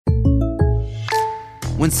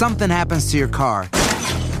When something happens to your car,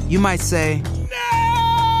 you might say,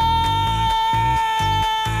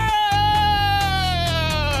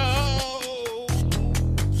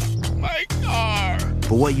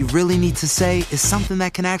 but what you really need to say is something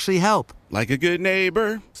that can actually help. Like a good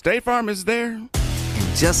neighbor, State Farm is there. And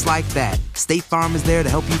just like that, State Farm is there to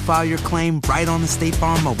help you file your claim right on the State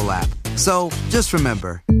Farm mobile app. So just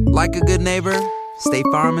remember, like a good neighbor, State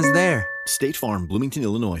Farm is there. State Farm, Bloomington,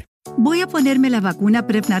 Illinois. Voy a ponerme la vacuna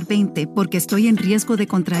Prevnar 20 porque estoy en riesgo de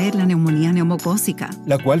contraer la neumonía neumocócica,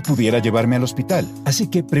 la cual pudiera llevarme al hospital.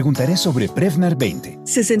 Así que preguntaré sobre Prevnar 20.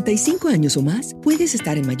 65 años o más, puedes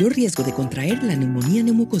estar en mayor riesgo de contraer la neumonía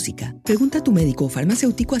neumocócica. Pregunta a tu médico o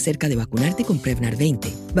farmacéutico acerca de vacunarte con Prevnar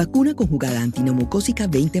 20. Vacuna conjugada antineumocócica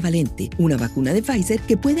 20 valente, una vacuna de Pfizer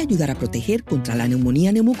que puede ayudar a proteger contra la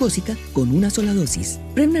neumonía neumocócica con una sola dosis.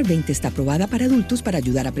 Prevnar 20 está aprobada para adultos para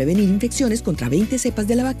ayudar a prevenir infecciones contra 20 cepas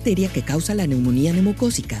de la bacteria que causa la neumonía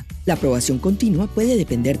neumocócica. La aprobación continua puede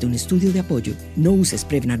depender de un estudio de apoyo. No uses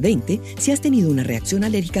Prevnar 20 si has tenido una reacción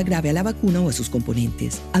alérgica grave a la vacuna o a sus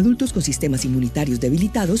componentes. Adultos con sistemas inmunitarios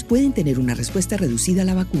debilitados pueden tener una respuesta reducida a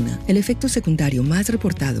la vacuna. El efecto secundario más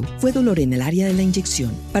reportado fue dolor en el área de la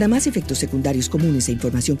inyección. Para más efectos secundarios comunes e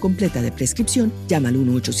información completa de prescripción, llama al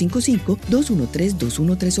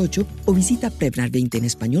 1-855-213-2138 o visita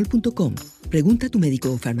Prevnar20enespañol.com. Pregunta a tu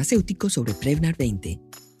médico o farmacéutico sobre Prevnar 20.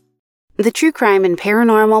 The True Crime and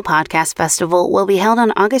Paranormal Podcast Festival will be held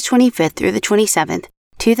on August 25th through the 27th,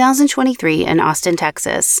 2023 in Austin,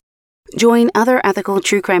 Texas. Join other ethical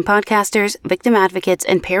true crime podcasters, victim advocates,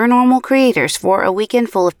 and paranormal creators for a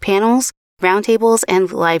weekend full of panels, roundtables,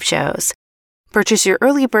 and live shows. Purchase your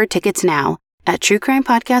early bird tickets now at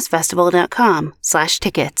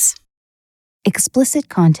truecrimepodcastfestival.com/tickets. Explicit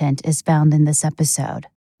content is found in this episode,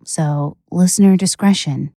 so listener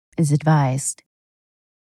discretion is advised.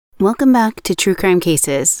 Welcome back to True Crime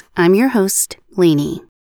Cases. I'm your host, Lainey.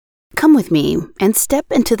 Come with me and step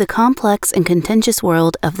into the complex and contentious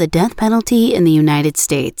world of the death penalty in the United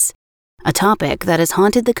States, a topic that has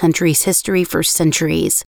haunted the country's history for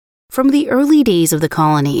centuries. From the early days of the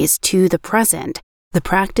colonies to the present, the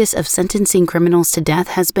practice of sentencing criminals to death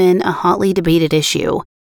has been a hotly debated issue,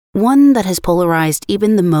 one that has polarized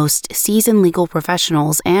even the most seasoned legal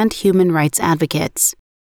professionals and human rights advocates.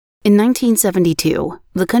 In 1972,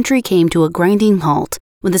 the country came to a grinding halt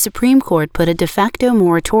when the Supreme Court put a de facto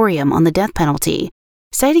moratorium on the death penalty,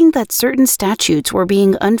 citing that certain statutes were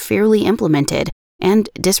being unfairly implemented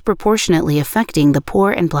and disproportionately affecting the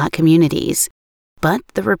poor and Black communities. But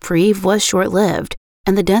the reprieve was short-lived,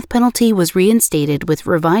 and the death penalty was reinstated with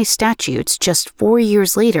revised statutes just 4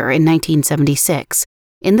 years later in 1976,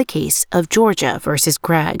 in the case of Georgia versus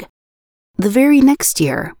Gregg. The very next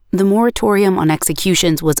year, the moratorium on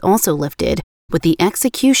executions was also lifted with the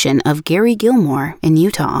execution of Gary Gilmore in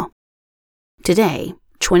Utah. Today,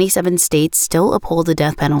 27 states still uphold the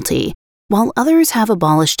death penalty, while others have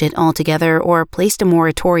abolished it altogether or placed a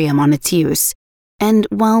moratorium on its use. And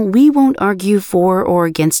while we won't argue for or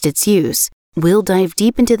against its use, we'll dive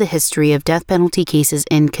deep into the history of death penalty cases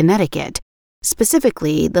in Connecticut,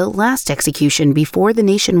 specifically the last execution before the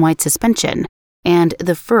nationwide suspension, and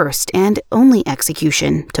the first and only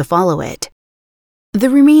execution to follow it. The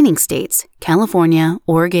remaining states, California,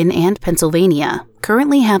 Oregon, and Pennsylvania,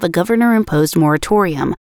 currently have a governor-imposed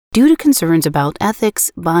moratorium due to concerns about ethics,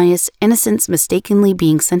 bias, innocents mistakenly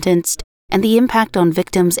being sentenced, and the impact on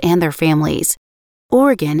victims and their families.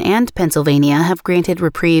 Oregon and Pennsylvania have granted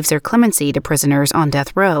reprieves or clemency to prisoners on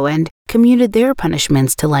death row and commuted their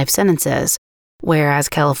punishments to life sentences, whereas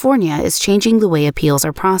California is changing the way appeals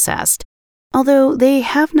are processed, although they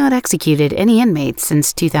have not executed any inmates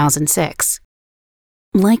since 2006.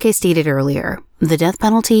 Like I stated earlier, the death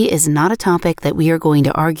penalty is not a topic that we are going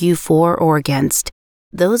to argue for or against.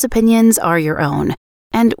 Those opinions are your own,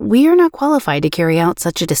 and we are not qualified to carry out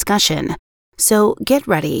such a discussion. So get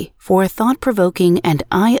ready for a thought-provoking and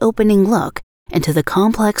eye-opening look into the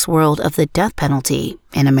complex world of the death penalty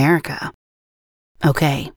in America.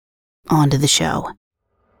 Okay, on to the show.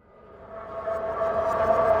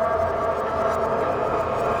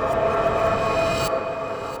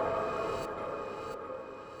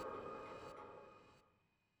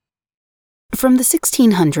 From the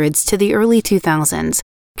 1600s to the early 2000s,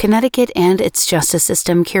 Connecticut and its justice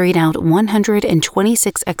system carried out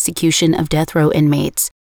 126 execution of death row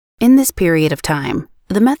inmates. In this period of time,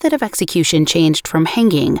 the method of execution changed from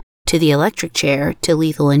hanging to the electric chair to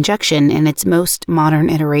lethal injection in its most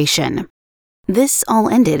modern iteration. This all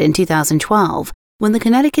ended in 2012, when the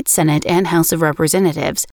Connecticut Senate and House of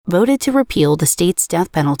Representatives voted to repeal the state's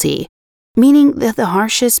death penalty, meaning that the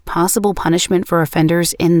harshest possible punishment for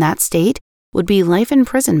offenders in that state would be life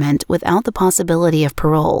imprisonment without the possibility of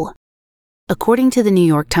parole. According to the New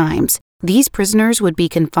York Times, these prisoners would be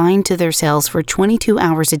confined to their cells for 22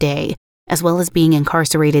 hours a day, as well as being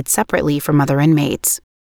incarcerated separately from other inmates.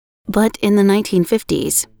 But in the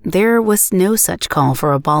 1950s, there was no such call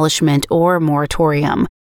for abolishment or moratorium,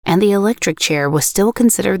 and the electric chair was still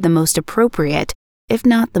considered the most appropriate, if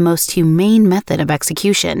not the most humane method of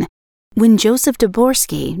execution, when Joseph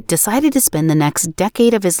Dvorsky decided to spend the next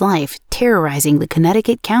decade of his life terrorizing the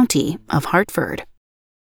Connecticut county of Hartford.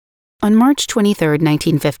 On March 23,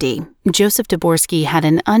 1950, Joseph Dvorsky had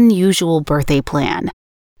an unusual birthday plan.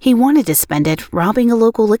 He wanted to spend it robbing a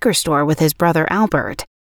local liquor store with his brother Albert.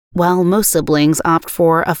 While most siblings opt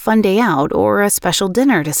for a fun day out or a special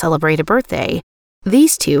dinner to celebrate a birthday,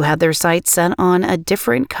 these two had their sights set on a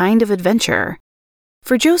different kind of adventure.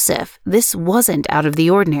 For Joseph, this wasn't out of the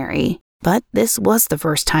ordinary, but this was the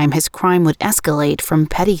first time his crime would escalate from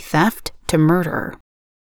petty theft to murder.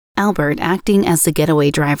 Albert, acting as the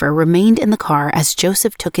getaway driver, remained in the car as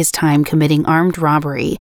Joseph took his time committing armed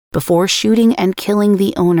robbery before shooting and killing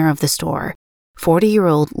the owner of the store,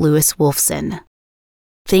 40-year-old Louis Wolfson.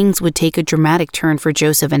 Things would take a dramatic turn for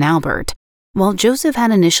Joseph and Albert. While Joseph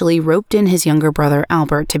had initially roped in his younger brother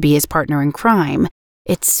Albert to be his partner in crime,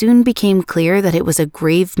 it soon became clear that it was a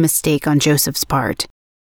grave mistake on Joseph's part.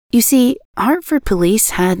 You see, Hartford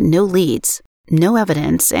police had no leads, no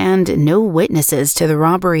evidence, and no witnesses to the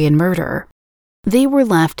robbery and murder. They were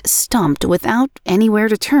left stumped without anywhere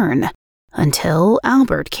to turn, until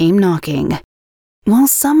Albert came knocking. While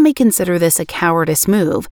some may consider this a cowardice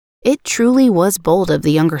move, it truly was bold of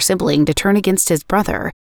the younger sibling to turn against his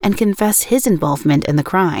brother and confess his involvement in the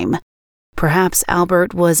crime. Perhaps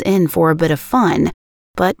Albert was in for a bit of fun,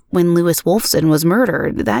 but when Louis Wolfson was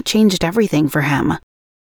murdered, that changed everything for him.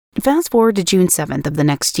 Fast forward to June 7th of the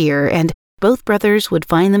next year, and both brothers would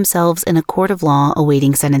find themselves in a court of law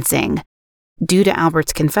awaiting sentencing. Due to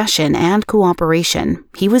Albert's confession and cooperation,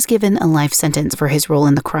 he was given a life sentence for his role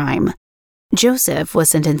in the crime. Joseph was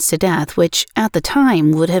sentenced to death, which at the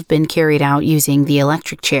time would have been carried out using the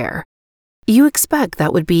electric chair. You expect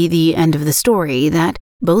that would be the end of the story, that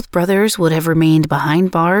both brothers would have remained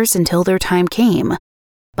behind bars until their time came.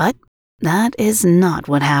 But that is not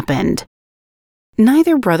what happened.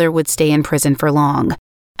 Neither brother would stay in prison for long.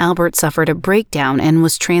 Albert suffered a breakdown and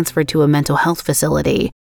was transferred to a mental health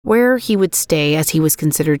facility, where he would stay as he was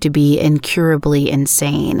considered to be incurably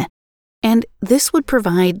insane. And this would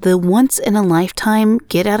provide the once-in-a-lifetime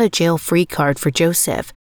get-out-of-jail-free card for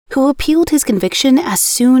Joseph, who appealed his conviction as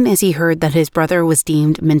soon as he heard that his brother was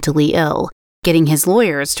deemed mentally ill, getting his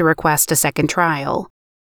lawyers to request a second trial.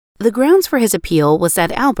 The grounds for his appeal was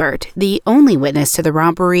that Albert, the only witness to the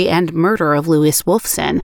robbery and murder of Louis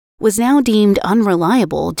Wolfson, was now deemed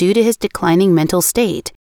unreliable due to his declining mental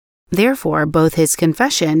state. Therefore, both his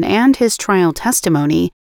confession and his trial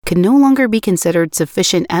testimony could no longer be considered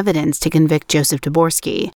sufficient evidence to convict Joseph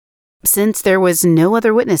Dvorsky. Since there was no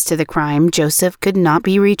other witness to the crime, Joseph could not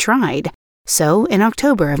be retried. So, in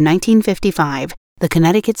October of 1955, the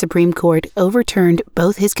Connecticut Supreme Court overturned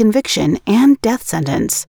both his conviction and death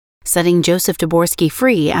sentence, setting Joseph Dvorsky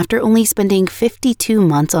free after only spending 52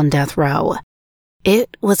 months on death row.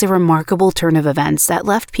 It was a remarkable turn of events that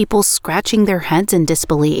left people scratching their heads in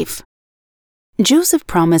disbelief. Joseph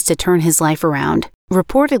promised to turn his life around,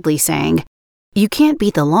 reportedly saying, "You can't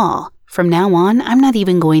beat the law. From now on, I'm not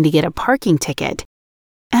even going to get a parking ticket."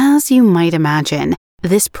 As you might imagine,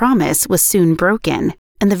 this promise was soon broken,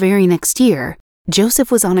 and the very next year,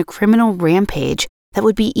 Joseph was on a criminal rampage that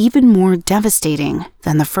would be even more devastating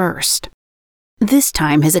than the first. This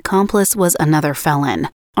time, his accomplice was another felon,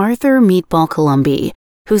 Arthur Meatball Columbi,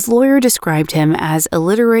 whose lawyer described him as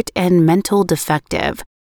illiterate and mental defective.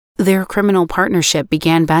 Their criminal partnership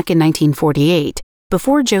began back in 1948,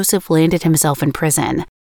 before Joseph landed himself in prison.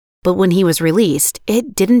 But when he was released,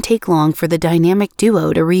 it didn't take long for the dynamic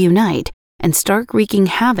duo to reunite and start wreaking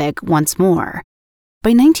havoc once more.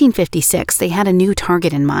 By 1956, they had a new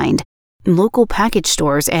target in mind, local package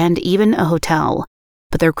stores and even a hotel.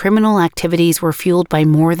 But their criminal activities were fueled by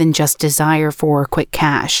more than just desire for quick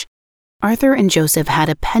cash. Arthur and Joseph had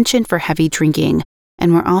a penchant for heavy drinking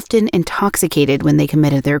and were often intoxicated when they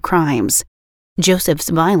committed their crimes. Joseph's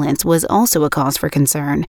violence was also a cause for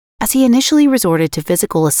concern, as he initially resorted to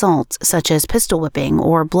physical assaults such as pistol whipping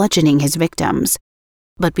or bludgeoning his victims.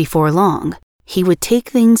 But before long, he would take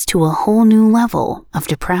things to a whole new level of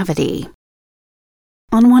depravity.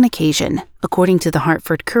 On one occasion, according to the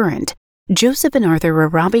Hartford Courant, Joseph and Arthur were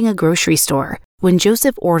robbing a grocery store when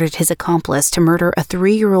Joseph ordered his accomplice to murder a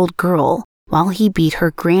 3-year-old girl while he beat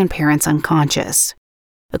her grandparents unconscious.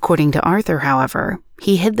 According to Arthur, however,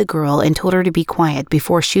 he hid the girl and told her to be quiet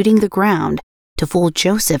before shooting the ground to fool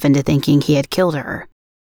Joseph into thinking he had killed her.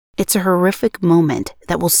 It's a horrific moment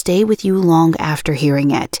that will stay with you long after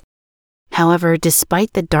hearing it. However,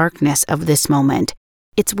 despite the darkness of this moment,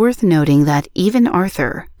 it's worth noting that even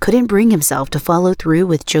Arthur couldn't bring himself to follow through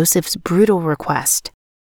with Joseph's brutal request.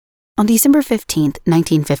 On December 15,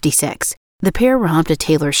 1956, the pair robbed a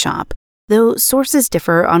tailor shop, though sources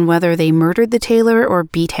differ on whether they murdered the tailor or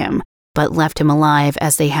beat him, but left him alive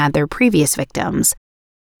as they had their previous victims.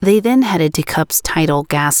 They then headed to Cupp's Tidal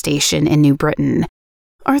gas station in New Britain.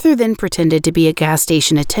 Arthur then pretended to be a gas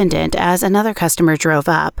station attendant as another customer drove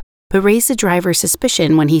up, but raised the driver's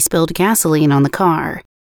suspicion when he spilled gasoline on the car.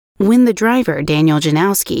 When the driver, Daniel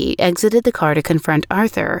Janowski, exited the car to confront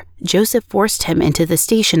Arthur, Joseph forced him into the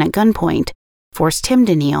station at gunpoint, forced him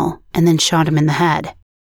to kneel, and then shot him in the head.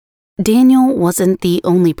 Daniel wasn't the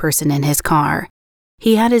only person in his car.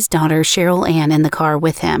 He had his daughter Cheryl Ann in the car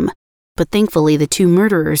with him, but thankfully the two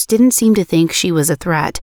murderers didn't seem to think she was a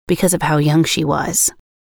threat because of how young she was.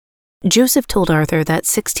 Joseph told Arthur that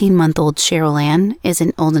 16-month-old Cheryl Ann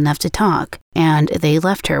isn't old enough to talk, and they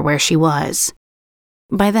left her where she was.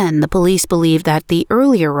 By then, the police believed that the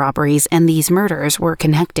earlier robberies and these murders were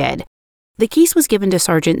connected. The case was given to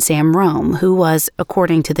Sergeant Sam Rome, who was,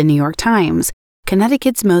 according to the New York Times,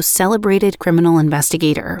 Connecticut's most celebrated criminal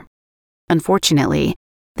investigator. Unfortunately,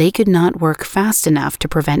 they could not work fast enough to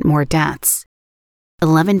prevent more deaths.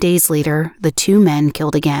 11 days later, the two men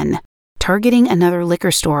killed again, targeting another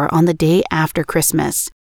liquor store on the day after Christmas,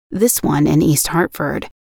 this one in East Hartford.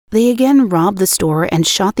 They again robbed the store and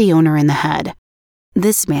shot the owner in the head.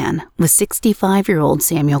 This man was 65-year-old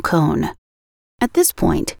Samuel Cohn. At this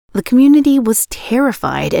point, the community was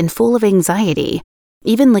terrified and full of anxiety.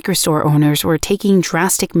 Even liquor store owners were taking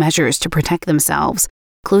drastic measures to protect themselves,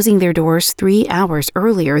 closing their doors 3 hours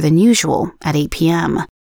earlier than usual at 8 p.m.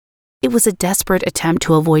 It was a desperate attempt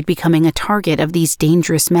to avoid becoming a target of these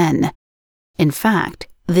dangerous men. In fact,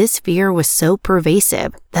 this fear was so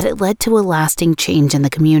pervasive that it led to a lasting change in the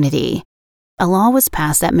community. A law was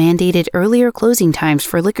passed that mandated earlier closing times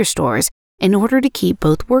for liquor stores in order to keep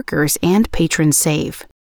both workers and patrons safe.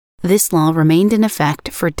 This law remained in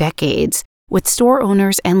effect for decades, with store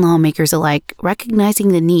owners and lawmakers alike recognizing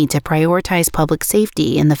the need to prioritize public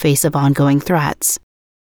safety in the face of ongoing threats.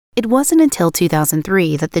 It wasn't until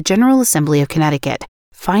 2003 that the General Assembly of Connecticut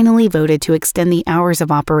finally voted to extend the hours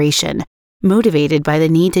of operation, motivated by the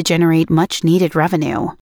need to generate much-needed revenue.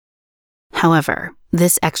 However,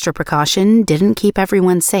 this extra precaution didn't keep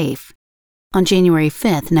everyone safe. On January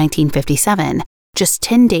 5, 1957, just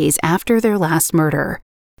 10 days after their last murder,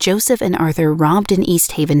 Joseph and Arthur robbed an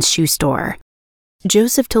East Haven shoe store.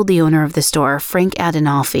 Joseph told the owner of the store, Frank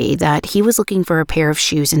Adinolfi, that he was looking for a pair of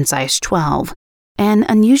shoes in size 12, an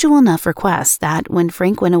unusual enough request that when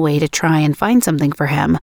Frank went away to try and find something for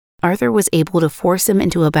him, Arthur was able to force him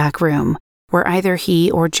into a back room, where either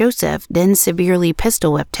he or Joseph then severely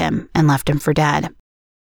pistol-whipped him and left him for dead.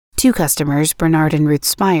 Two customers, Bernard and Ruth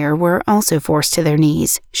Spire, were also forced to their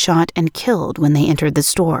knees, shot and killed when they entered the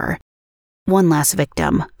store. One last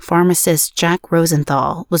victim, pharmacist Jack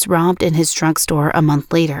Rosenthal, was robbed in his drugstore a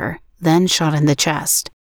month later, then shot in the chest.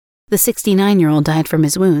 The 69-year-old died from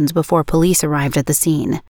his wounds before police arrived at the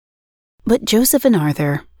scene. But Joseph and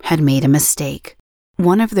Arthur had made a mistake.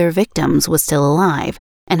 One of their victims was still alive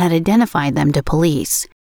and had identified them to police.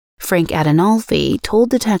 Frank Adinolfi told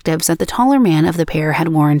detectives that the taller man of the pair had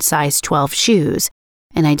worn size 12 shoes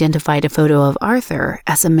and identified a photo of Arthur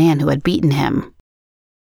as a man who had beaten him.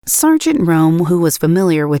 Sergeant Rome, who was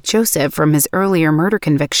familiar with Joseph from his earlier murder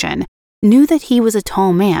conviction, knew that he was a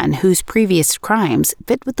tall man whose previous crimes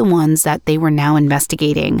fit with the ones that they were now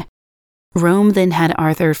investigating. Rome then had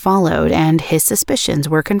Arthur followed, and his suspicions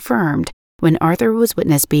were confirmed when Arthur was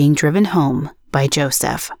witnessed being driven home by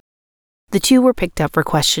Joseph. The two were picked up for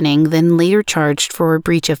questioning, then later charged for a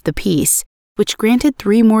breach of the peace, which granted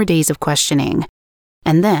 3 more days of questioning.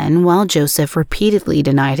 And then, while Joseph repeatedly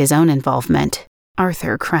denied his own involvement,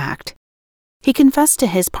 Arthur cracked. He confessed to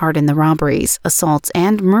his part in the robberies, assaults,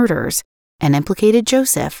 and murders, and implicated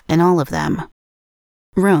Joseph in all of them.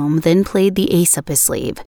 Rome then played the ace up his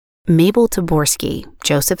sleeve, Mabel Taborski,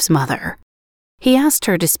 Joseph's mother. He asked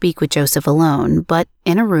her to speak with Joseph alone, but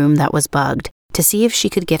in a room that was bugged, to see if she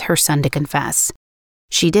could get her son to confess.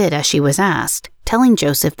 She did as she was asked, telling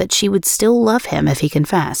Joseph that she would still love him if he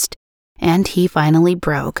confessed, and he finally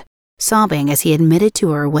broke, sobbing as he admitted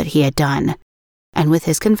to her what he had done. And with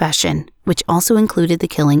his confession, which also included the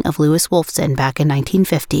killing of Louis Wolfson back in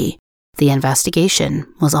 1950, the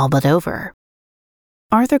investigation was all but over.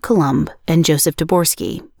 Arthur Columb and Joseph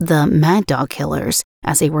Taborski, the Mad Dog Killers,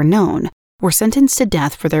 as they were known, were sentenced to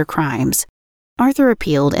death for their crimes. Arthur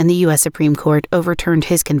appealed and the U.S. Supreme Court overturned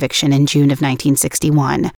his conviction in June of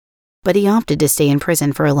 1961, but he opted to stay in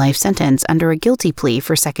prison for a life sentence under a guilty plea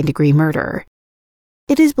for second-degree murder.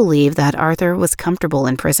 It is believed that Arthur was comfortable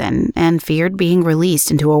in prison and feared being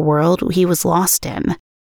released into a world he was lost in.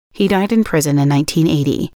 He died in prison in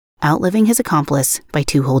 1980, outliving his accomplice by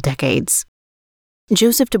 2 whole decades.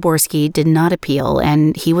 Joseph Taborski did not appeal,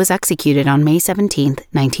 and he was executed on May 17,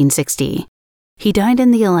 1960. He died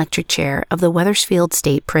in the electric chair of the Wethersfield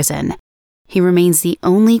State Prison. He remains the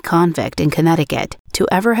only convict in Connecticut to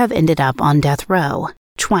ever have ended up on death row,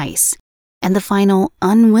 twice, and the final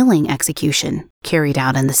unwilling execution carried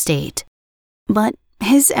out in the state. But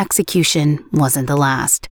his execution wasn't the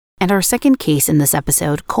last, and our second case in this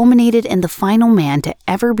episode culminated in the final man to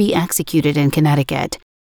ever be executed in Connecticut.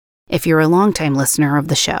 If you're a longtime listener of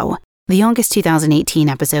the show, the August 2018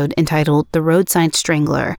 episode entitled The Roadside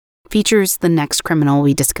Strangler features the next criminal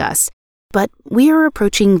we discuss, but we are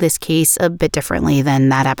approaching this case a bit differently than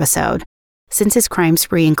that episode. Since his crime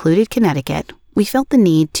spree included Connecticut, we felt the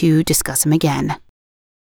need to discuss him again.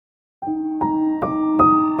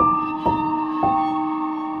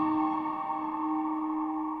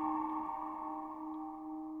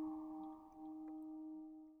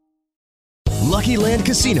 Lucky Land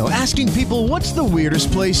Casino, asking people, what's the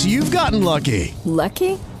weirdest place you've gotten lucky?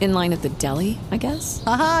 Lucky? In line at the deli, I guess?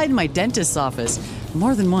 Aha, in my dentist's office.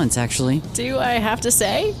 More than once, actually. Do I have to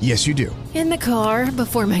say? Yes, you do. In the car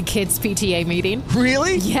before my kids' PTA meeting.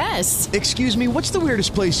 Really? Yes. Excuse me, what's the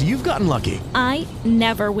weirdest place you've gotten lucky? I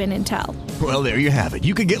never win and tell. Well, there you have it.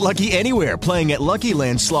 You can get lucky anywhere, playing at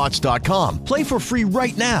LuckyLandSlots.com. Play for free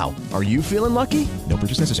right now. Are you feeling lucky? No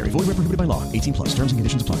purchase necessary. Void where prohibited by law. 18+. Terms and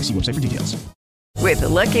conditions apply. See website for details. With the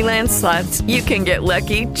Lucky Land Slots, you can get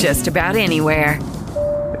lucky just about anywhere.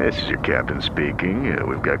 This is your captain speaking.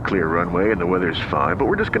 We've got clear runway and the weather's fine, but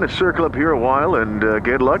we're just going to circle up here a while and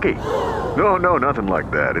get lucky. No, nothing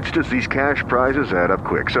like that. It's just these cash prizes add up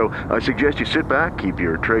quick. So I suggest you sit back, keep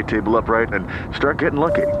your tray table upright, and start getting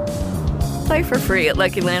lucky. Play for free at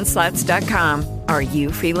LuckyLandSlots.com. Are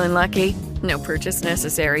you feeling lucky? No purchase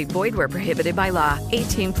necessary. Void where prohibited by law.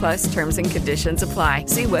 18+ terms and conditions apply.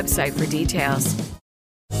 See website for details.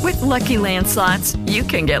 With Lucky Land Slots, you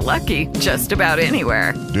can get lucky just about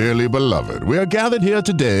anywhere. Dearly beloved, we are gathered here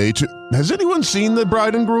today to... Has anyone seen the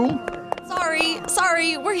bride and groom?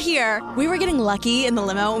 Sorry, we're here. We were getting lucky in the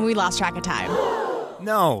limo and we lost track of time.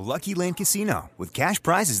 No, Lucky Land Casino, with cash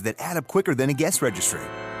prizes that add up quicker than a guest registry.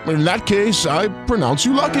 In that case, I pronounce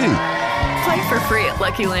you lucky. Play for free at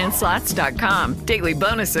LuckyLandSlots.com. Daily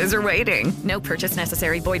bonuses are waiting. No purchase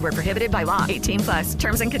necessary. Void where prohibited by law. 18+.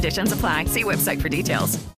 Terms and conditions apply. See website for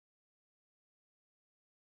details.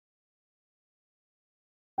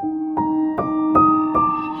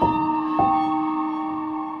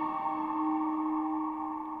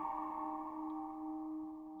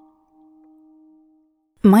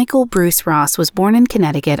 Michael Bruce Ross was born in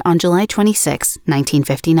Connecticut on July 26,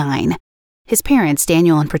 1959. His parents,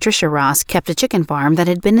 Daniel and Patricia Ross, kept a chicken farm that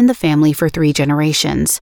had been in the family for 3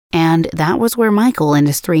 generations, and that was where Michael and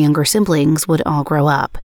his 3 younger siblings would all grow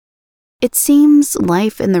up. It seems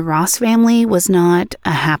life in the Ross family was not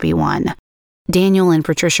a happy one. Daniel and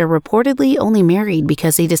Patricia reportedly only married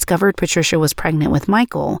because they discovered Patricia was pregnant with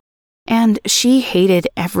Michael, and she hated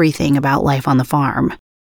everything about life on the farm.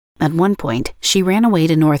 At one point, she ran away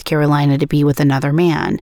to North Carolina to be with another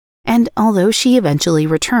man, and although she eventually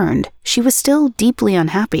returned, she was still deeply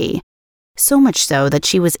unhappy. So much so that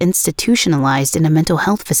she was institutionalized in a mental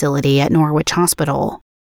health facility at Norwich Hospital.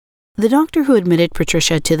 The doctor who admitted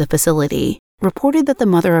Patricia to the facility reported that the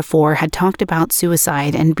mother of 4 had talked about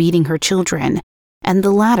suicide and beating her children, and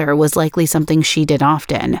the latter was likely something she did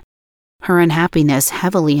often. Her unhappiness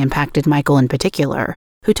heavily impacted Michael in particular,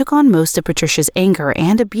 who took on most of Patricia's anger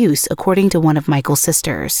and abuse, according to one of Michael's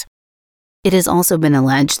sisters. It has also been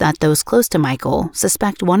alleged that those close to Michael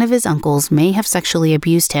suspect one of his uncles may have sexually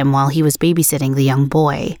abused him while he was babysitting the young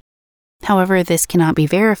boy. However, this cannot be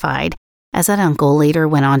verified, as that uncle later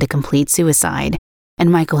went on to complete suicide,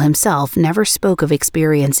 and Michael himself never spoke of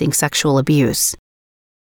experiencing sexual abuse.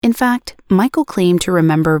 In fact, Michael claimed to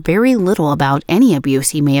remember very little about any abuse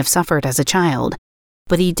he may have suffered as a child,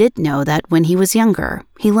 but he did know that when he was younger,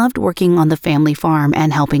 he loved working on the family farm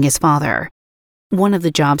and helping his father. One of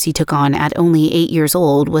the jobs he took on at only 8 years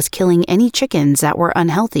old was killing any chickens that were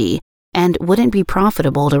unhealthy and wouldn't be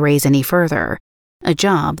profitable to raise any further, a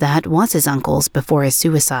job that was his uncle's before his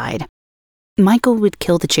suicide. Michael would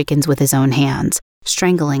kill the chickens with his own hands,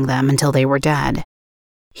 strangling them until they were dead.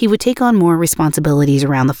 He would take on more responsibilities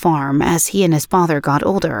around the farm as he and his father got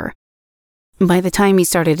older. By the time he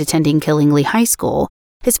started attending Killingley High School,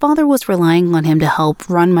 his father was relying on him to help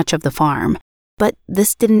run much of the farm, but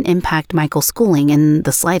this didn't impact Michael's schooling in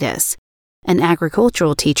the slightest. An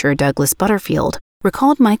agricultural teacher, Douglas Butterfield,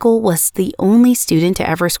 recalled Michael was the only student to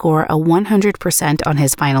ever score a 100% on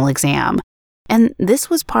his final exam. And this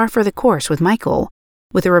was par for the course with Michael.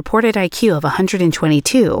 With a reported IQ of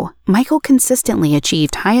 122, Michael consistently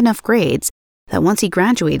achieved high enough grades that once he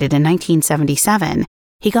graduated in 1977,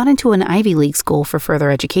 he got into an Ivy League school for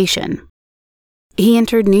further education. He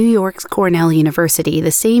entered New York's Cornell University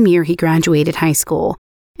the same year he graduated high school,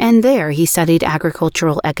 and there he studied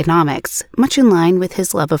agricultural economics, much in line with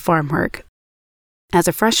his love of farm work. As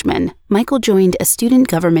a freshman, Michael joined a student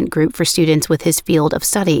government group for students with his field of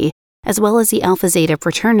study, as well as the Alpha Zeta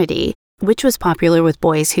fraternity, which was popular with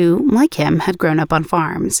boys who, like him, had grown up on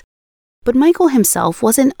farms. But Michael himself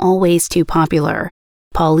wasn't always too popular.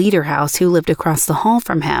 Paul Lederhouse, who lived across the hall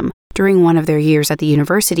from him during one of their years at the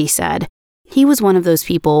university, said, "He was one of those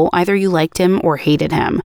people, either you liked him or hated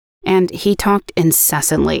him. And he talked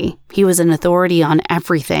incessantly. He was an authority on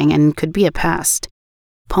everything and could be a pest."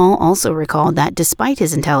 Paul also recalled that despite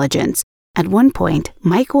his intelligence, at one point,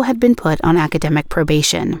 Michael had been put on academic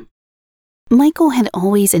probation. Michael had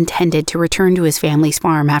always intended to return to his family's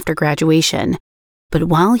farm after graduation, but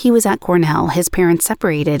while he was at Cornell, his parents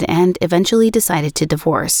separated and eventually decided to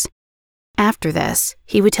divorce. After this,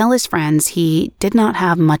 he would tell his friends he did not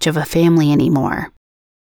have much of a family anymore.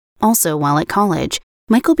 Also, while at college,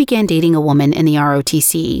 Michael began dating a woman in the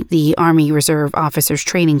ROTC, the Army Reserve Officers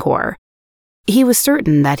Training Corps. He was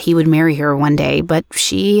certain that he would marry her one day, but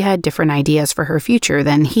she had different ideas for her future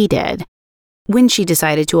than he did. When she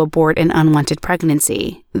decided to abort an unwanted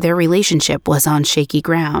pregnancy, their relationship was on shaky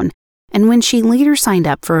ground, and when she later signed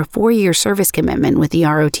up for a 4-year service commitment with the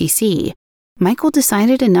ROTC, Michael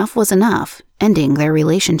decided enough was enough, ending their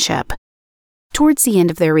relationship. Towards the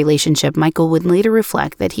end of their relationship, Michael would later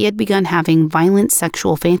reflect that he had begun having violent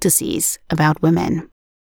sexual fantasies about women.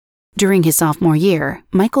 During his sophomore year,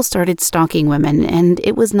 Michael started stalking women, and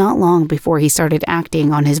it was not long before he started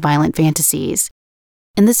acting on his violent fantasies.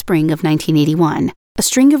 In the spring of 1981, a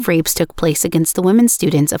string of rapes took place against the women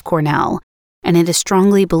students of Cornell, and it is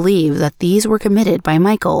strongly believed that these were committed by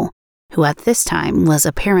Michael, who at this time was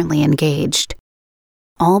apparently engaged.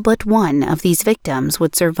 All but one of these victims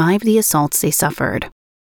would survive the assaults they suffered.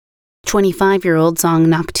 25-year-old Zong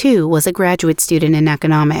Nak-tu was a graduate student in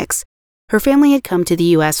economics. Her family had come to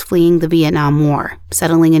the U.S. fleeing the Vietnam War,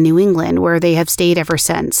 settling in New England where they have stayed ever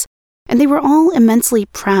since, and they were all immensely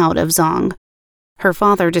proud of Zong. Her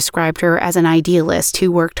father described her as an idealist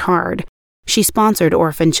who worked hard. She sponsored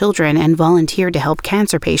orphan children and volunteered to help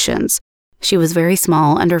cancer patients. She was very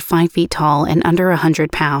small, under 5 feet tall and under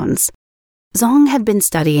 100 pounds. Zong had been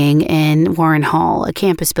studying in Warren Hall, a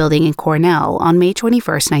campus building in Cornell, on May 21,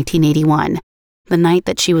 1981, the night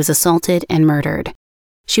that she was assaulted and murdered.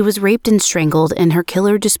 She was raped and strangled, and her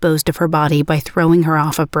killer disposed of her body by throwing her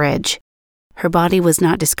off a bridge. Her body was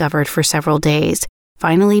not discovered for several days,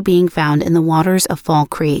 finally being found in the waters of Fall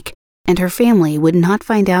Creek, and her family would not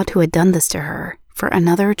find out who had done this to her for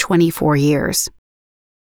another 24 years.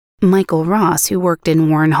 Michael Ross, who worked in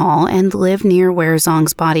Warren Hall and lived near where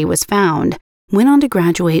Zong's body was found, went on to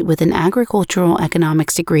graduate with an agricultural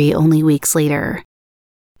economics degree only weeks later.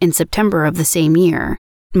 In September of the same year,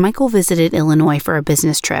 Michael visited Illinois for a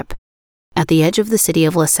business trip. At the edge of the city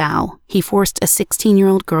of LaSalle, he forced a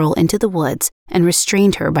 16-year-old girl into the woods and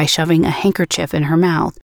restrained her by shoving a handkerchief in her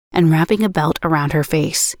mouth and wrapping a belt around her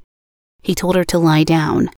face. He told her to lie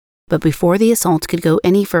down, but before the assault could go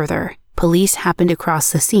any further, police happened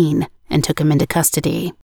across the scene and took him into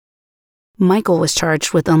custody. Michael was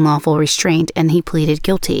charged with unlawful restraint and he pleaded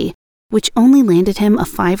guilty, which only landed him a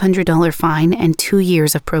 $500 fine and 2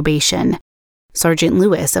 years of probation. Sergeant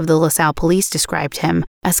Lewis of the LaSalle Police described him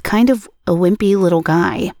as kind of a wimpy little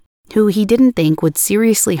guy, who he didn't think would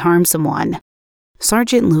seriously harm someone.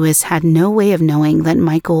 Sergeant Lewis had no way of knowing that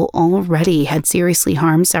Michael already had seriously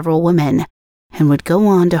harmed several women and would go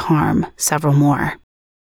on to harm several more.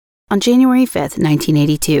 On January 5,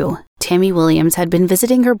 1982, Tammy Williams had been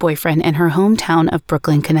visiting her boyfriend in her hometown of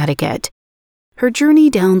Brooklyn, Connecticut. Her journey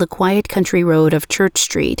down the quiet country road of Church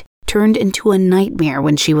Street turned into a nightmare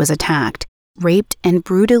when she was attacked, raped, and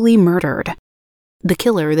brutally murdered. The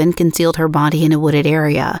killer then concealed her body in a wooded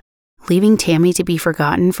area, leaving Tammy to be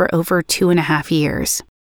forgotten for over 2.5 years.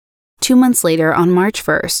 2 months later, on March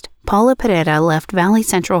 1st, Paula Pereira left Valley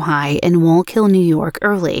Central High in Wallkill, New York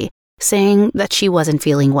early, saying that she wasn't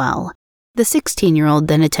feeling well. The 16-year-old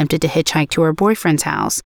then attempted to hitchhike to her boyfriend's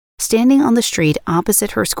house, standing on the street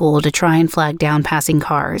opposite her school to try and flag down passing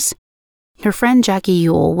cars. Her friend Jackie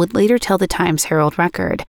Ewell would later tell the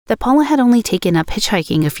Times-Herald-Record that Paula had only taken up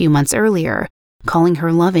hitchhiking a few months earlier, calling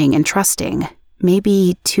her loving and trusting,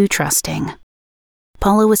 maybe too trusting.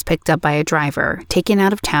 Paula was picked up by a driver, taken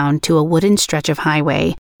out of town to a wooden stretch of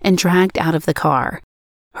highway, and dragged out of the car.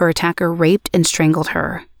 Her attacker raped and strangled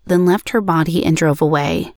her, then left her body and drove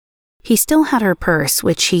away. He still had her purse,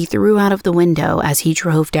 which he threw out of the window as he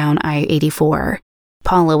drove down I-84.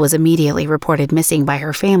 Paula was immediately reported missing by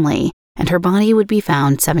her family, and her body would be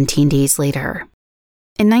found 17 days later.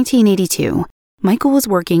 In 1982, Michael was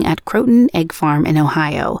working at Croton Egg Farm in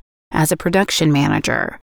Ohio as a production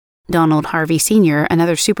manager. Donald Harvey Sr.,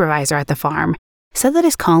 another supervisor at the farm, said that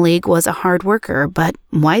his colleague was a hard worker but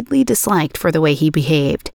widely disliked for the way he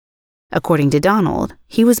behaved. According to Donald,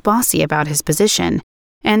 he was bossy about his position,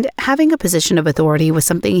 and having a position of authority was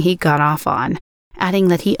something he got off on, adding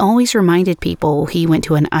that he always reminded people he went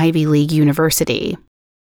to an Ivy League university.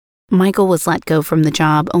 Michael was let go from the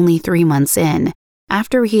job only 3 months in,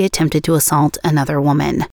 after he attempted to assault another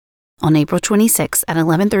woman. On April 26 at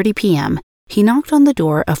 11:30 p.m., he knocked on the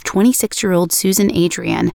door of 26-year-old Susan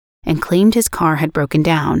Adrian and claimed his car had broken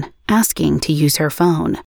down, asking to use her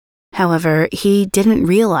phone. However, he didn't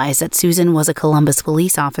realize that Susan was a Columbus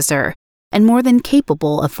police officer and more than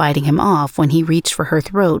capable of fighting him off when he reached for her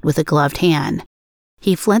throat with a gloved hand.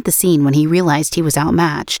 He fled the scene when he realized he was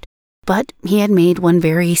outmatched, but he had made one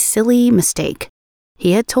very silly mistake.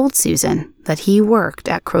 He had told Susan that he worked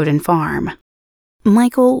at Croton Farm.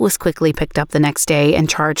 Michael was quickly picked up the next day and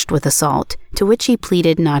charged with assault, to which he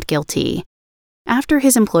pleaded not guilty. After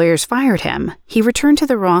his employers fired him, he returned to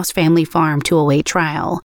the Ross family farm to await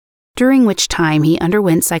trial, during which time he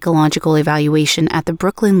underwent psychological evaluation at the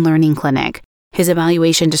Brooklyn Learning Clinic. His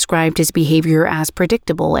evaluation described his behavior as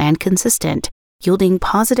predictable and consistent, yielding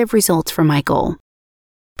positive results for Michael.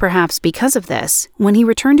 Perhaps because of this, when he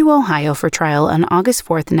returned to Ohio for trial on August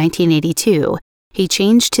 4, 1982, he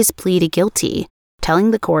changed his plea to guilty,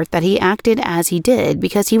 telling the court that he acted as he did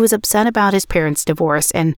because he was upset about his parents' divorce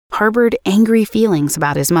and harbored angry feelings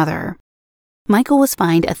about his mother. Michael was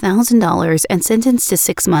fined $1,000 and sentenced to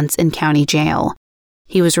 6 months in county jail.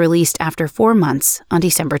 He was released after 4 months on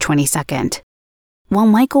December 22nd. While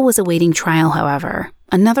Michael was awaiting trial, however,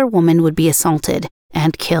 another woman would be assaulted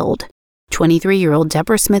and killed. 23-year-old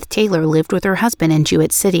Deborah Smith Taylor lived with her husband in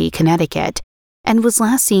Jewett City, Connecticut, and was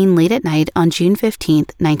last seen late at night on June 15,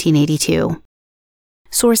 1982.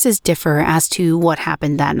 Sources differ as to what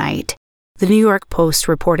happened that night. The New York Post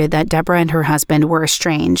reported that Deborah and her husband were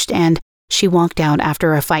estranged and she walked out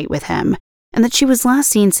after a fight with him, and that she was last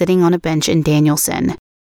seen sitting on a bench in Danielson.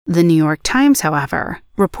 The New York Times, however,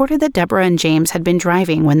 reported that Deborah and James had been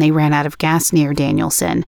driving when they ran out of gas near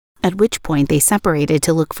Danielson, at which point they separated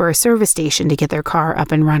to look for a service station to get their car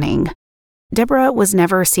up and running. Deborah was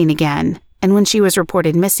never seen again, and when she was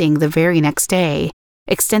reported missing the very next day,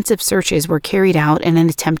 extensive searches were carried out in an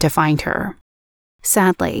attempt to find her.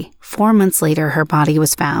 Sadly, 4 months later her body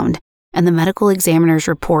was found, and the medical examiner's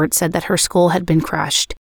report said that her skull had been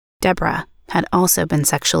crushed. Deborah had also been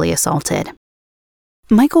sexually assaulted.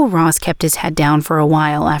 Michael Ross kept his head down for a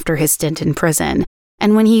while after his stint in prison,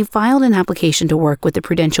 and when he filed an application to work with the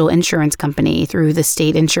Prudential Insurance Company through the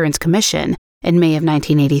State Insurance Commission in May of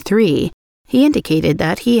 1983, he indicated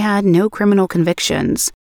that he had no criminal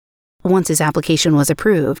convictions. Once his application was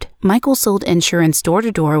approved, Michael sold insurance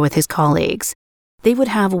door-to-door with his colleagues. They would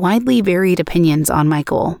have widely varied opinions on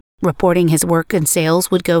Michael. Reporting his work and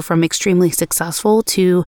sales would go from extremely successful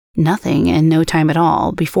to nothing in no time at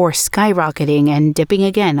all, before skyrocketing and dipping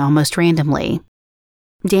again almost randomly.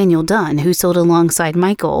 Daniel Dunn, who sold alongside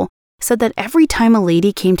Michael, said that every time a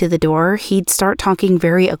lady came to the door, he'd start talking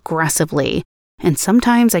very aggressively, and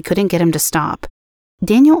sometimes I couldn't get him to stop.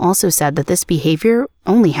 Daniel also said that this behavior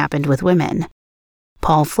only happened with women.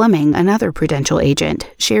 Paul Fleming, another Prudential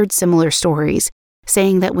agent, shared similar stories,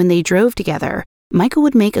 saying that when they drove together, Michael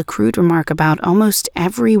would make a crude remark about almost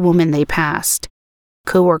every woman they passed.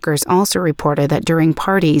 Coworkers also reported that during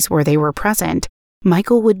parties where they were present,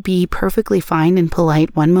 Michael would be perfectly fine and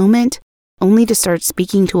polite one moment, only to start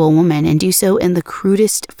speaking to a woman and do so in the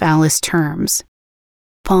crudest, foulest terms.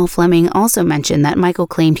 Paul Fleming also mentioned that Michael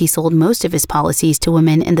claimed he sold most of his policies to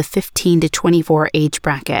women in the 15 to 24 age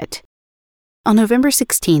bracket. On November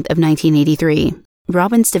 16th of 1983,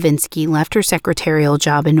 Robin Stavinsky left her secretarial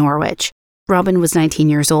job in Norwich. Robin was 19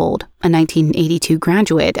 years old, a 1982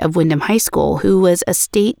 graduate of Wyndham High School who was a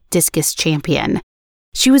state discus champion.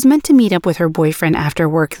 She was meant to meet up with her boyfriend after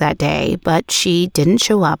work that day, but she didn't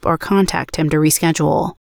show up or contact him to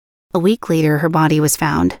reschedule. A week later, her body was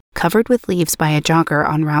found, covered with leaves by a jogger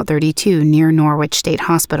on Route 32 near Norwich State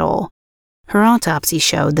Hospital. Her autopsy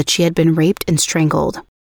showed that she had been raped and strangled.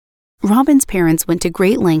 Robin's parents went to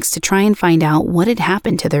great lengths to try and find out what had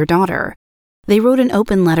happened to their daughter. They wrote an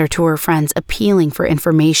open letter to her friends appealing for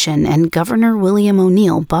information, and Governor William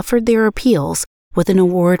O'Neill buffered their appeals with an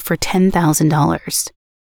award for $10,000.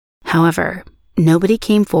 However, nobody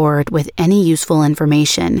came forward with any useful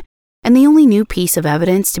information, and the only new piece of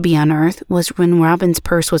evidence to be unearthed was when Robin's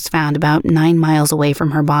purse was found about 9 miles away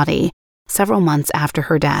from her body, several months after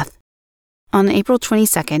her death. On April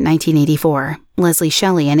 22, 1984, Leslie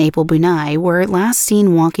Shelley and April Bunai were last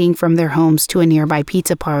seen walking from their homes to a nearby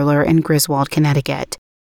pizza parlor in Griswold, Connecticut.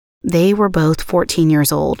 They were both 14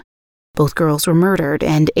 years old. Both girls were murdered,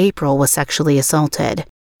 and April was sexually assaulted.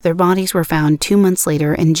 Their bodies were found 2 months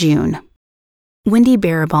later in June. Wendy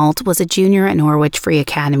Barabalt was a junior at Norwich Free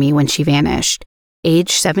Academy when she vanished.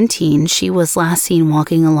 Age 17, she was last seen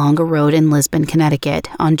walking along a road in Lisbon, Connecticut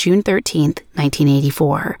on June 13,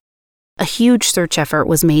 1984. A huge search effort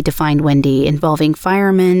was made to find Wendy, involving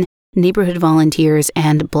firemen, neighborhood volunteers,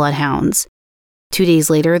 and bloodhounds. 2 days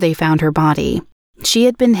later, they found her body. She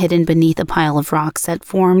had been hidden beneath a pile of rocks that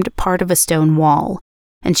formed part of a stone wall,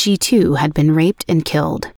 and she too had been raped and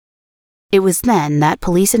killed. It was then that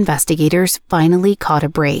police investigators finally caught a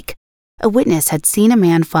break. A witness had seen a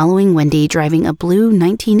man following Wendy driving a blue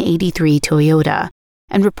 1983 Toyota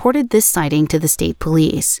and reported this sighting to the state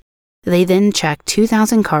police. They then checked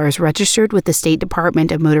 2,000 cars registered with the State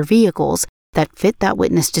Department of Motor Vehicles that fit that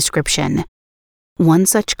witness description. One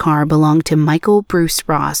such car belonged to Michael Bruce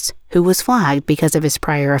Ross, who was flagged because of his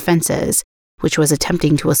prior offenses, which was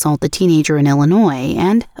attempting to assault a teenager in Illinois,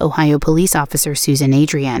 and Ohio police officer Susan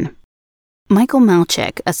Adrian. Michael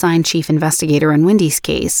Malchik, assigned chief investigator in Wendy's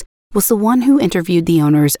case, was the one who interviewed the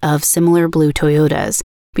owners of similar blue Toyotas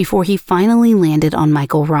before he finally landed on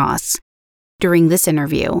Michael Ross. During this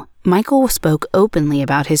interview, Michael spoke openly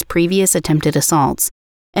about his previous attempted assaults,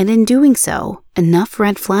 and in doing so, enough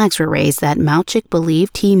red flags were raised that Malchik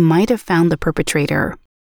believed he might have found the perpetrator.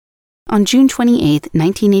 On June 28,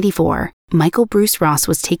 1984, Michael Bruce Ross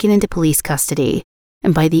was taken into police custody,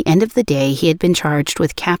 and by the end of the day he had been charged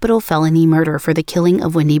with capital felony murder for the killing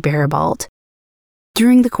of Wendy Barabalt.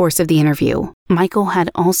 During the course of the interview, Michael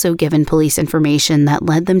had also given police information that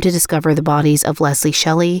led them to discover the bodies of Leslie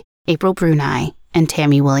Shelley, April Bunai, and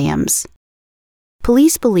Tammy Williams.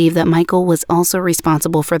 Police believe that Michael was also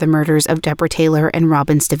responsible for the murders of Deborah Taylor and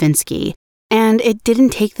Robin Stavinsky, and it didn't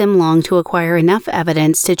take them long to acquire enough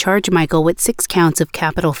evidence to charge Michael with 6 counts of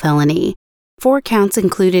capital felony. 4 counts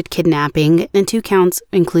included kidnapping, and 2 counts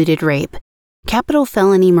included rape. Capital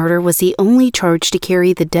felony murder was the only charge to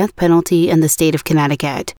carry the death penalty in the state of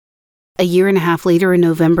Connecticut. A year and a half later, in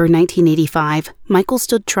November 1985, Michael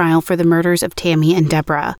stood trial for the murders of Tammy and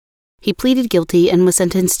Deborah. He pleaded guilty and was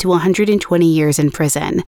sentenced to 120 years in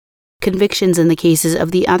prison. Convictions in the cases of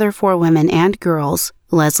the other 4 women and girls,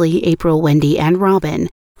 Leslie, April, Wendy, and Robin,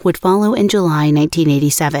 would follow in July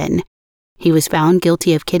 1987. He was found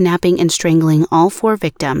guilty of kidnapping and strangling all 4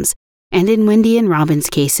 victims, and in Wendy and Robin's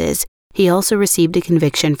cases, he also received a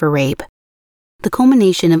conviction for rape. The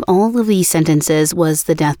culmination of all of these sentences was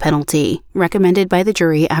the death penalty, recommended by the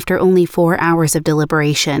jury after only 4 hours of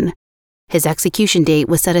deliberation. His execution date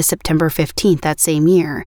was set as September 15th that same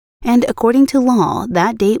year, and according to law,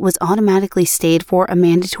 that date was automatically stayed for a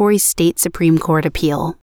mandatory state Supreme Court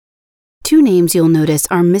appeal. 2 names you'll notice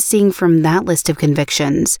are missing from that list of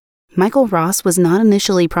convictions. Michael Ross was not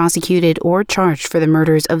initially prosecuted or charged for the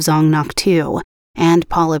murders of Zong Nok Tu and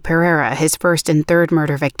Paula Pereira, his first and third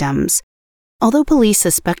murder victims. Although police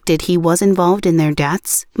suspected he was involved in their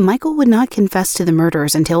deaths, Michael would not confess to the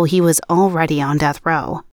murders until he was already on death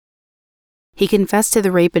row. He confessed to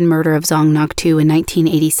the rape and murder of Zong Nok Tu in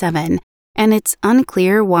 1987, and it's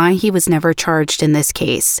unclear why he was never charged in this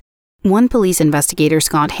case. One police investigator,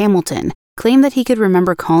 Scott Hamilton, claimed that he could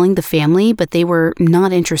remember calling the family, but they were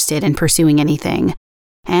not interested in pursuing anything.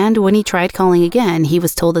 And when he tried calling again, he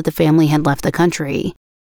was told that the family had left the country.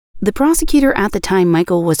 The prosecutor at the time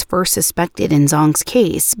Michael was first suspected in Zong's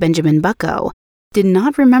case, Benjamin Bucko, did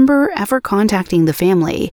not remember ever contacting the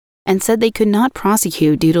family, and said they could not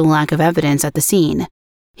prosecute due to lack of evidence at the scene.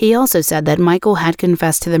 He also said that Michael had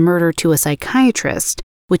confessed to the murder to a psychiatrist,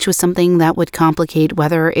 which was something that would complicate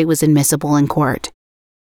whether it was admissible in court.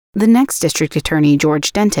 The next district attorney,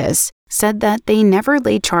 George Dentis, said that they never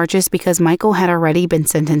laid charges because Michael had already been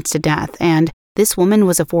sentenced to death, and this woman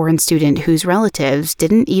was a foreign student whose relatives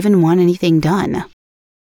didn't even want anything done.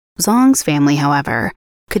 Zong's family, however,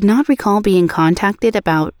 could not recall being contacted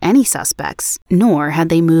about any suspects, nor had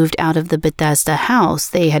they moved out of the Bethesda house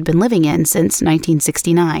they had been living in since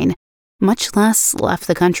 1969, much less left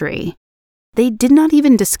the country. They did not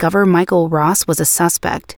even discover Michael Ross was a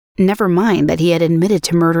suspect, never mind that he had admitted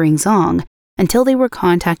to murdering Zong, until they were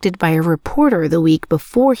contacted by a reporter the week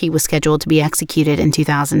before he was scheduled to be executed in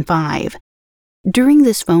 2005. During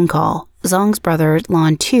this phone call, Zong's brother,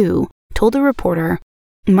 Lon Tu, told the reporter,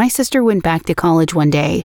 "My sister went back to college one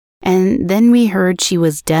day, and then we heard she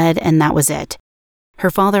was dead and that was it."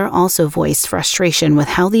 Her father also voiced frustration with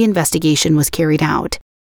how the investigation was carried out.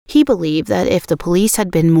 He believed that if the police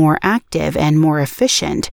had been more active and more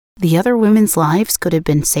efficient, the other women's lives could have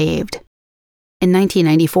been saved. In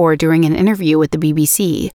 1994, during an interview with the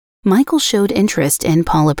BBC, Michael showed interest in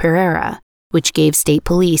Paula Pereira, which gave state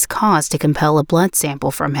police cause to compel a blood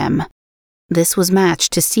sample from him. This was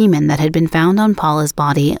matched to semen that had been found on Paula's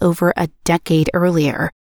body over a decade earlier,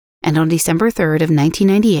 and on December 3rd of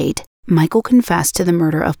 1998, Michael confessed to the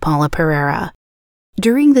murder of Paula Pereira.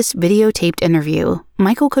 During this videotaped interview,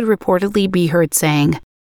 Michael could reportedly be heard saying,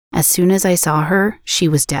 "As soon as I saw her, she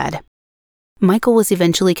was dead." Michael was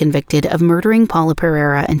eventually convicted of murdering Paula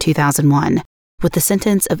Pereira in 2001, with a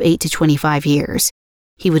sentence of 8 to 25 years.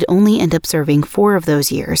 He would only end up serving 4 of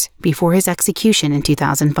those years before his execution in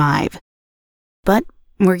 2005. But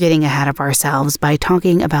we're getting ahead of ourselves by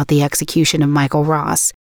talking about the execution of Michael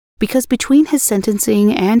Ross, because between his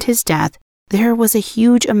sentencing and his death, there was a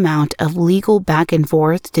huge amount of legal back and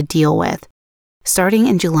forth to deal with, starting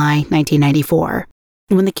in July 1994,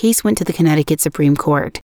 when the case went to the Connecticut Supreme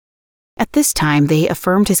Court. At this time, they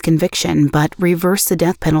affirmed his conviction but reversed the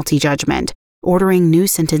death penalty judgment, ordering new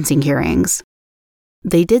sentencing hearings.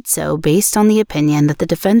 They did so based on the opinion that the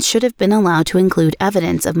defense should have been allowed to include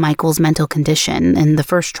evidence of Michael's mental condition in the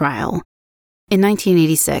first trial. In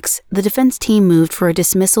 1986, the defense team moved for a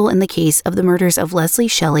dismissal in the case of the murders of Leslie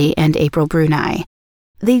Shelley and April Bruni.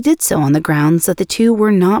 They did so on the grounds that the two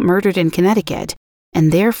were not murdered in Connecticut,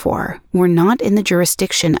 and therefore were not in the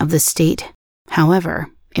jurisdiction of the state. However,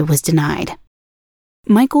 it was denied.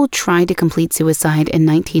 Michael tried to complete suicide in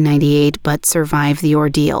 1998 but survived the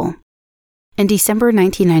ordeal. In December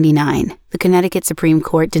 1999, the Connecticut Supreme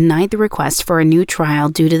Court denied the request for a new trial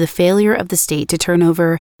due to the failure of the state to turn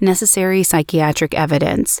over necessary psychiatric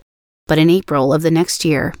evidence. But in April of the next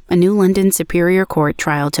year, a new London Superior Court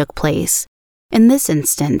trial took place. In this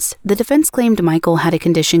instance, the defense claimed Michael had a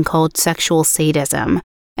condition called sexual sadism,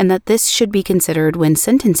 and that this should be considered when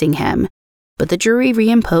sentencing him, but the jury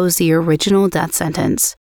reimposed the original death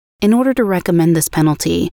sentence. In order to recommend this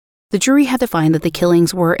penalty, the jury had to find that the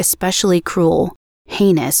killings were especially cruel,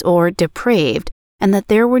 heinous, or depraved, and that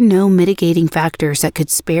there were no mitigating factors that could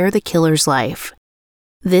spare the killer's life.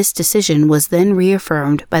 This decision was then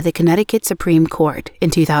reaffirmed by the Connecticut Supreme Court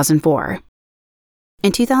in 2004.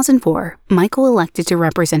 In 2004, Michael elected to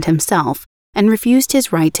represent himself and refused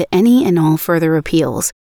his right to any and all further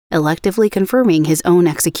appeals, electively confirming his own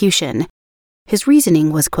execution. His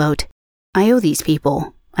reasoning was, quote, "I owe these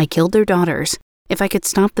people. I killed their daughters. If I could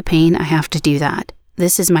stop the pain, I have to do that.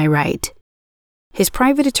 This is my right." His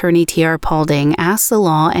private attorney, T.R. Paulding, asked the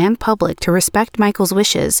law and public to respect Michael's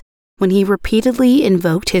wishes when he repeatedly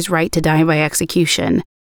invoked his right to die by execution.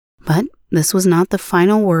 But this was not the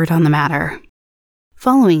final word on the matter.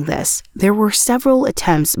 Following this, there were several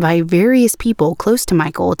attempts by various people close to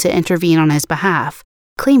Michael to intervene on his behalf,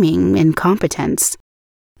 claiming incompetence.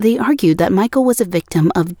 They argued that Michael was a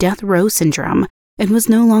victim of death row syndrome and was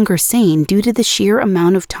no longer sane due to the sheer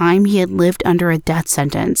amount of time he had lived under a death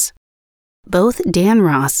sentence. Both Dan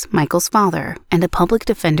Ross, Michael's father, and a public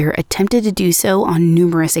defender attempted to do so on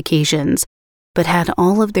numerous occasions, but had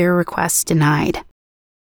all of their requests denied.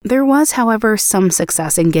 There was, however, some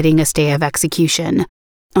success in getting a stay of execution.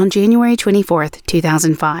 On January 24,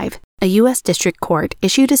 2005, a U.S. District Court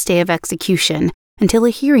issued a stay of execution until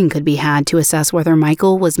a hearing could be had to assess whether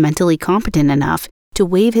Michael was mentally competent enough to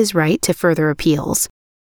waive his right to further appeals.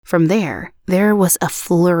 From there was a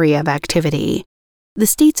flurry of activity. The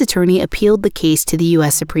state's attorney appealed the case to the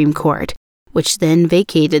U.S. Supreme Court, which then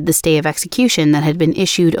vacated the stay of execution that had been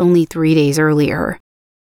issued only 3 days earlier.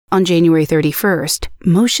 On January 31st,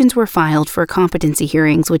 motions were filed for competency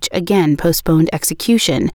hearings which again postponed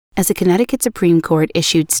execution as the Connecticut Supreme Court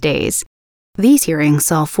issued stays. These hearings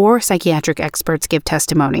saw 4 psychiatric experts give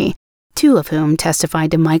testimony, 2 of whom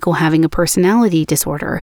testified to Michael having a personality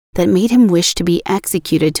disorder that made him wish to be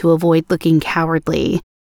executed to avoid looking cowardly.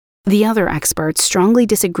 The other experts strongly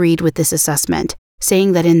disagreed with this assessment,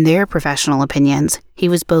 saying that in their professional opinions, he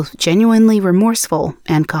was both genuinely remorseful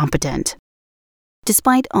and competent.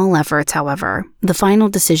 Despite all efforts, however, the final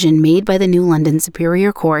decision made by the New London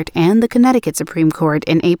Superior Court and the Connecticut Supreme Court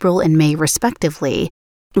in April and May respectively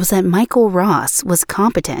was that Michael Ross was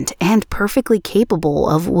competent and perfectly capable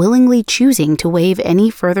of willingly choosing to waive any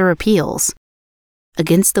further appeals.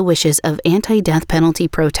 Against the wishes of anti-death penalty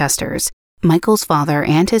protesters, Michael's father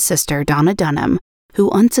and his sister Donna Dunham, who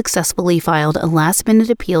unsuccessfully filed a last-minute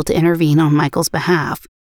appeal to intervene on Michael's behalf,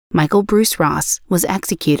 Michael Bruce Ross was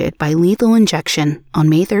executed by lethal injection on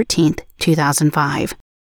May 13, 2005.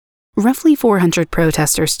 Roughly 400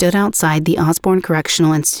 protesters stood outside the Osborne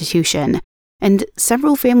Correctional Institution, and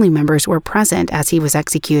several family members were present as he was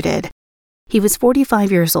executed. He was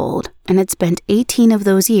 45 years old and had spent 18 of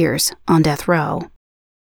those years on death row.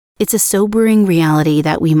 It's a sobering reality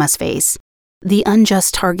that we must face. The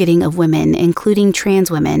unjust targeting of women, including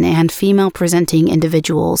trans women and female-presenting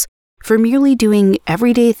individuals, for merely doing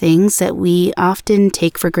everyday things that we often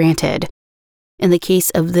take for granted. In the case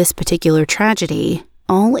of this particular tragedy,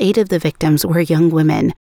 all 8 of the victims were young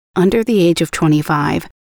women, under the age of 25,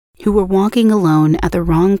 who were walking alone at the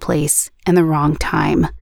wrong place and the wrong time.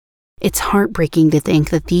 It's heartbreaking to think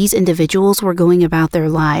that these individuals were going about their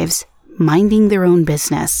lives, minding their own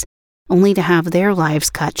business, only to have their lives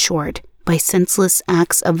cut short by senseless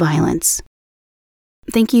acts of violence.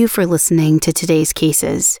 Thank you for listening to today's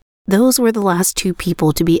cases. Those were the last 2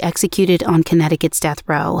 people to be executed on Connecticut's death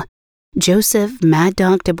row, Joseph Mad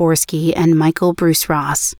Dog Daborsky and Michael Bruce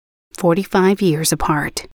Ross, 45 years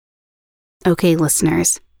apart. Okay,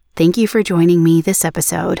 listeners, thank you for joining me this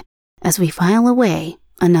episode as we file away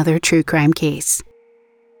another true crime case.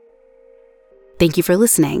 Thank you for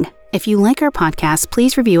listening. If you like our podcast,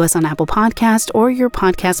 please review us on Apple Podcast or your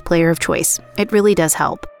podcast player of choice. It really does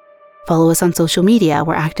help. Follow us on social media.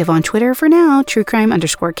 We're active on Twitter for now,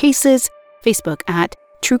 truecrime_cases, Facebook at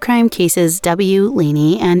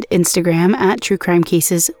truecrimecaseswlaney, and Instagram at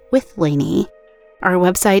truecrimecaseswithlaney. Our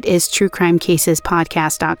website is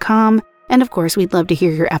truecrimecasespodcast.com, and of course, we'd love to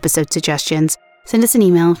hear your episode suggestions. Send us an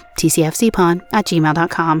email,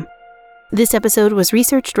 tcfcpod@gmail.com. This episode was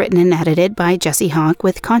researched, written, and edited by Jesse Hawk,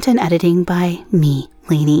 with content editing by me,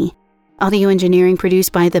 Lainey. Audio engineering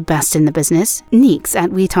produced by the best in the business, Neeks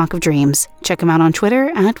at We Talk of Dreams. Check him out on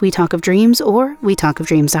Twitter at We Talk of Dreams or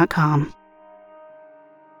WeTalkOfDreams.com.